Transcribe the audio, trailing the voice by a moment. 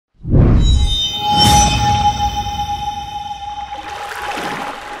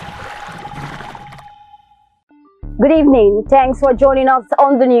Good evening. Thanks for joining us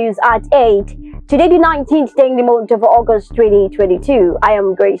on the news at 8. Today, the 19th day in the month of August 2022. I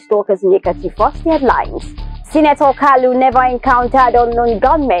am Grace Stalkers Nyekati. First, the headlines. Senator Kalu never encountered unknown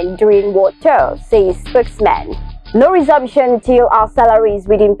gunmen during war tour, says spokesman. No resumption till our salaries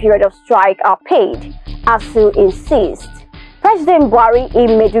within period of strike are paid, ASU insists. President Buhari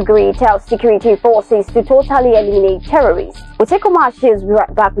in Maiduguri tells security forces to totally eliminate terrorists. We'll take commercials. We'll be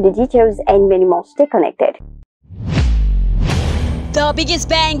right back with the details and many more. Stay connected. The biggest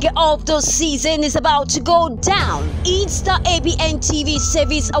bang of the season is about to go down. It's the ABN TV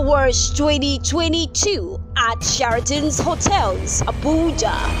Service Awards 2022 at Sheraton's Hotels,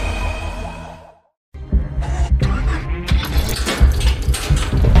 Abuja.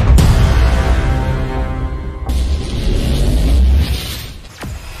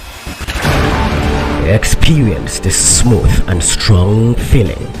 Experience the smooth and strong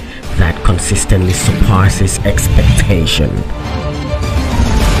feeling that consistently surpasses expectation.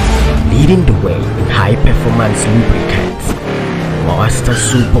 Leading the way in high-performance lubricants, Master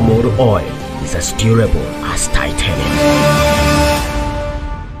Supermoto Oil is as durable as titanium.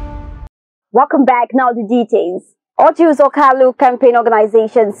 Welcome back. Now the details. Oju's Okalu campaign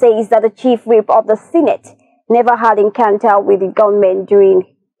organization says that the chief whip of the Senate never had encounter with the government during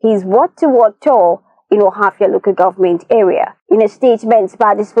his word-to-word tour in Ohafia local government area. In a statement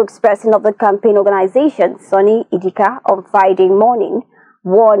by the spokesperson of the campaign organization, Sonny Idika, on Friday morning,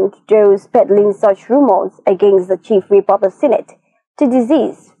 warned those peddling such rumors against the chief whip of the Senate to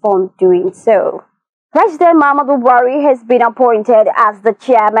desist from doing so. President Muhammadu Buhari has been appointed as the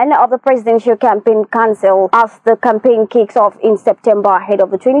chairman of the Presidential Campaign Council as the campaign kicks off in September ahead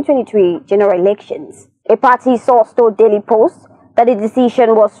of the 2023 general elections. A party source told Daily Post that the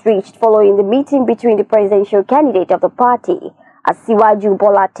decision was reached following the meeting between the presidential candidate of the party, Asiwaju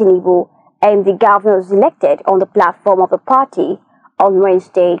Bola Tinubu, and the governors elected on the platform of the party on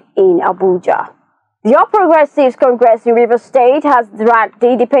Wednesday in Abuja. The All Progressives Congress in Rivers State has dragged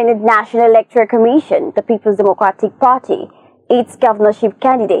the Independent National Electoral Commission, the People's Democratic Party, its governorship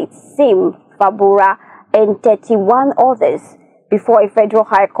candidates, Sim Fabura, and 31 others, before a federal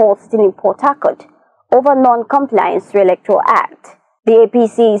high court sitting in Port Harcourt over non-compliance to Electoral Act. The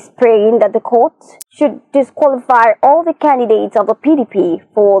APC is praying that the court should disqualify all the candidates of the PDP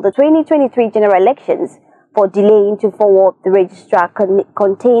for the 2023 general elections for delaying to forward the registrar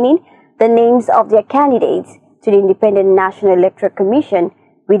containing the names of their candidates to the Independent National Electoral Commission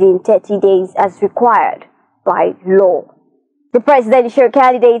within 30 days as required by law. The presidential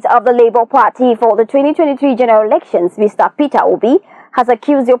candidate of the Labour Party for the 2023 general elections, Mr. Peter Obi, has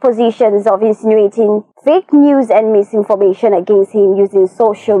accused the oppositions of insinuating fake news and misinformation against him using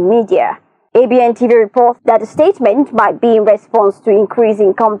social media. ABN TV reports that the statement might be in response to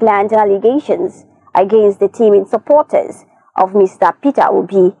increasing complaints and allegations against the teaming supporters of Mr. Peter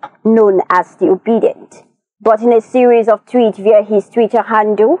Obi, known as the Obedient. But in a series of tweets via his Twitter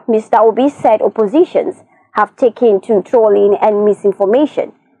handle, Mr. Obi said oppositions have taken to trolling and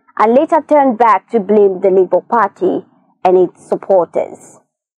misinformation and later turned back to blame the Labour Party and its supporters.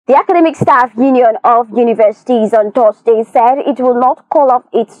 The Academic Staff Union of Universities on Thursday said it will not call off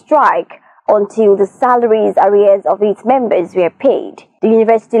its strike until the salaries arrears of its members were paid. The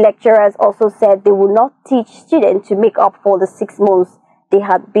university lecturers also said they will not teach students to make up for the 6 months they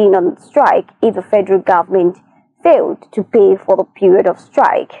had been on strike if the federal government failed to pay for the period of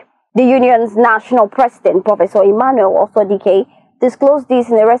strike. The union's national president, Professor Emmanuel Osodike, disclosed this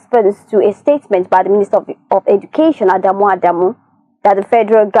in a response to a statement by the Minister of Education, Adamu, that the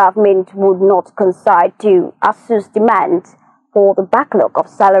federal government would not concede to ASU's demands for the backlog of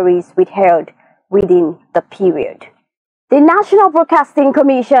salaries withheld within the period. The National Broadcasting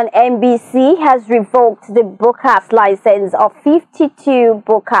Commission, NBC, has revoked the broadcast license of 52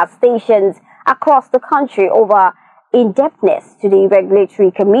 broadcast stations across the country over indebtedness to the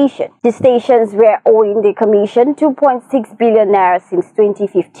Regulatory Commission. The stations were owing the Commission 2.6 billion naira since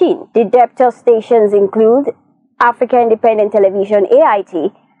 2015. The debtor stations include Africa Independent Television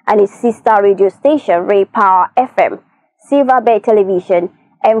 (AIT) and its sister radio station Ray Power FM, Silver Bay Television,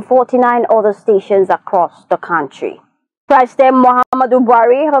 and 49 other stations across the country. President Muhammadu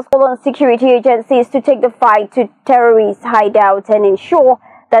Buhari has called on security agencies to take the fight to terrorist hideouts and ensure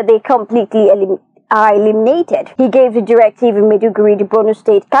that they completely are eliminated. He gave the directive in Maiduguri, the Borno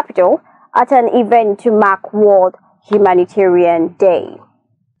State capital, at an event to mark World Humanitarian Day.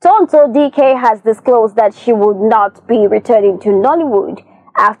 Tonto DK has disclosed that she would not be returning to Nollywood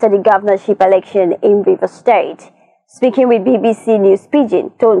after the governorship election in Rivers State. Speaking with BBC News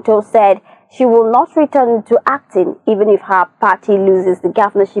Pidgin, Tonto said she will not return to acting even if her party loses the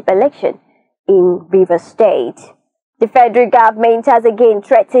governorship election in Rivers State. The federal government has again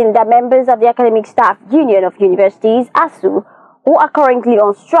threatened that members of the Academic Staff Union of Universities, ASU, who are currently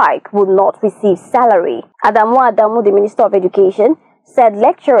on strike, would not receive salary. Adamu, the Minister of Education, said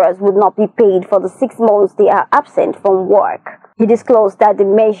lecturers would not be paid for the 6 months they are absent from work. He disclosed that the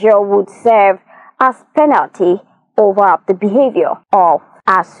measure would serve as penalty over the behavior of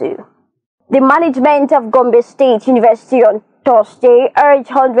ASU. The management of Gombe State University on Thursday urged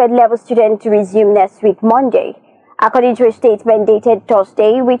 100-level students to resume next week, Monday. According to a statement dated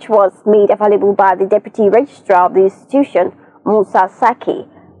Thursday, which was made available by the Deputy Registrar of the institution, Musa Saki,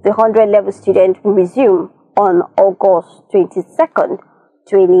 the 100-level student will resume on August 22nd,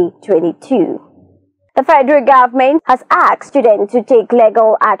 2022. The federal government has asked students to take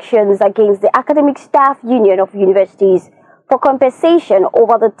legal actions against the Academic Staff Union of Universities for compensation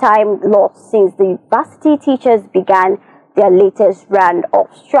over the time lost since the university teachers began their latest round of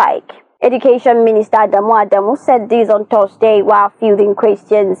strike. Education Minister Adamu said this on Thursday while fielding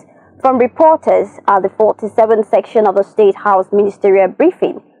questions from reporters at the 47th section of the State House Ministerial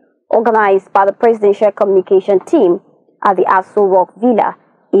Briefing organized by the Presidential Communication Team at the Aso Rock Villa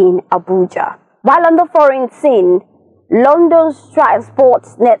in Abuja. While on the foreign scene, London's transport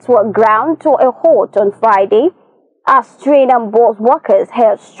network ground to a halt on Friday as train and bus workers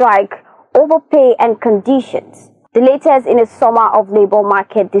held strike over pay and conditions. The latest in a summer of labor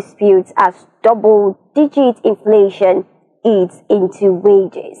market disputes as double-digit inflation eats into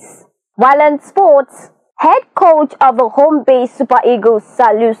wages. While in sports, head coach of the home-based Super Eagles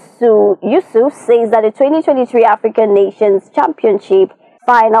Salisu Yusuf says that the 2023 African Nations Championship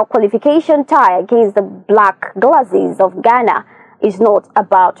final qualification tie against the Black Glazes of Ghana is not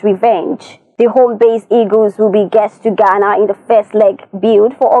about revenge. The home-based Eagles will be guests to Ghana in the first leg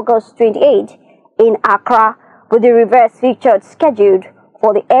billed for August 28 in Accra, with the reverse fixture scheduled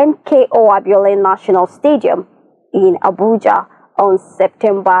for the MKO Abiola National Stadium in Abuja on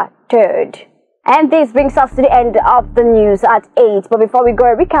September 3rd. And this brings us to the end of the news at 8. But before we go,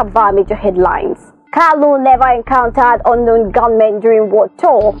 a recap of our major headlines. Kalu never encountered unknown gunmen during war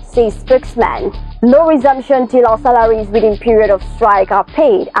tour, says spokesman. No resumption till our salaries within period of strike are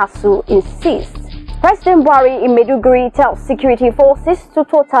paid, ASU insists. President Buhari in Maiduguri tells security forces to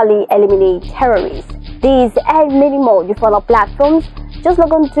totally eliminate terrorists. These and many more you follow platforms. Just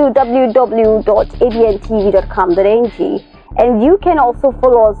log on to www.abntv.com.ng and you can also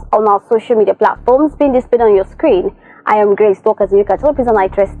follow us on our social media platforms being displayed on your screen. I am Grace Walker, and you can tell please and I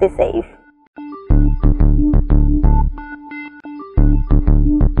trust stay safe.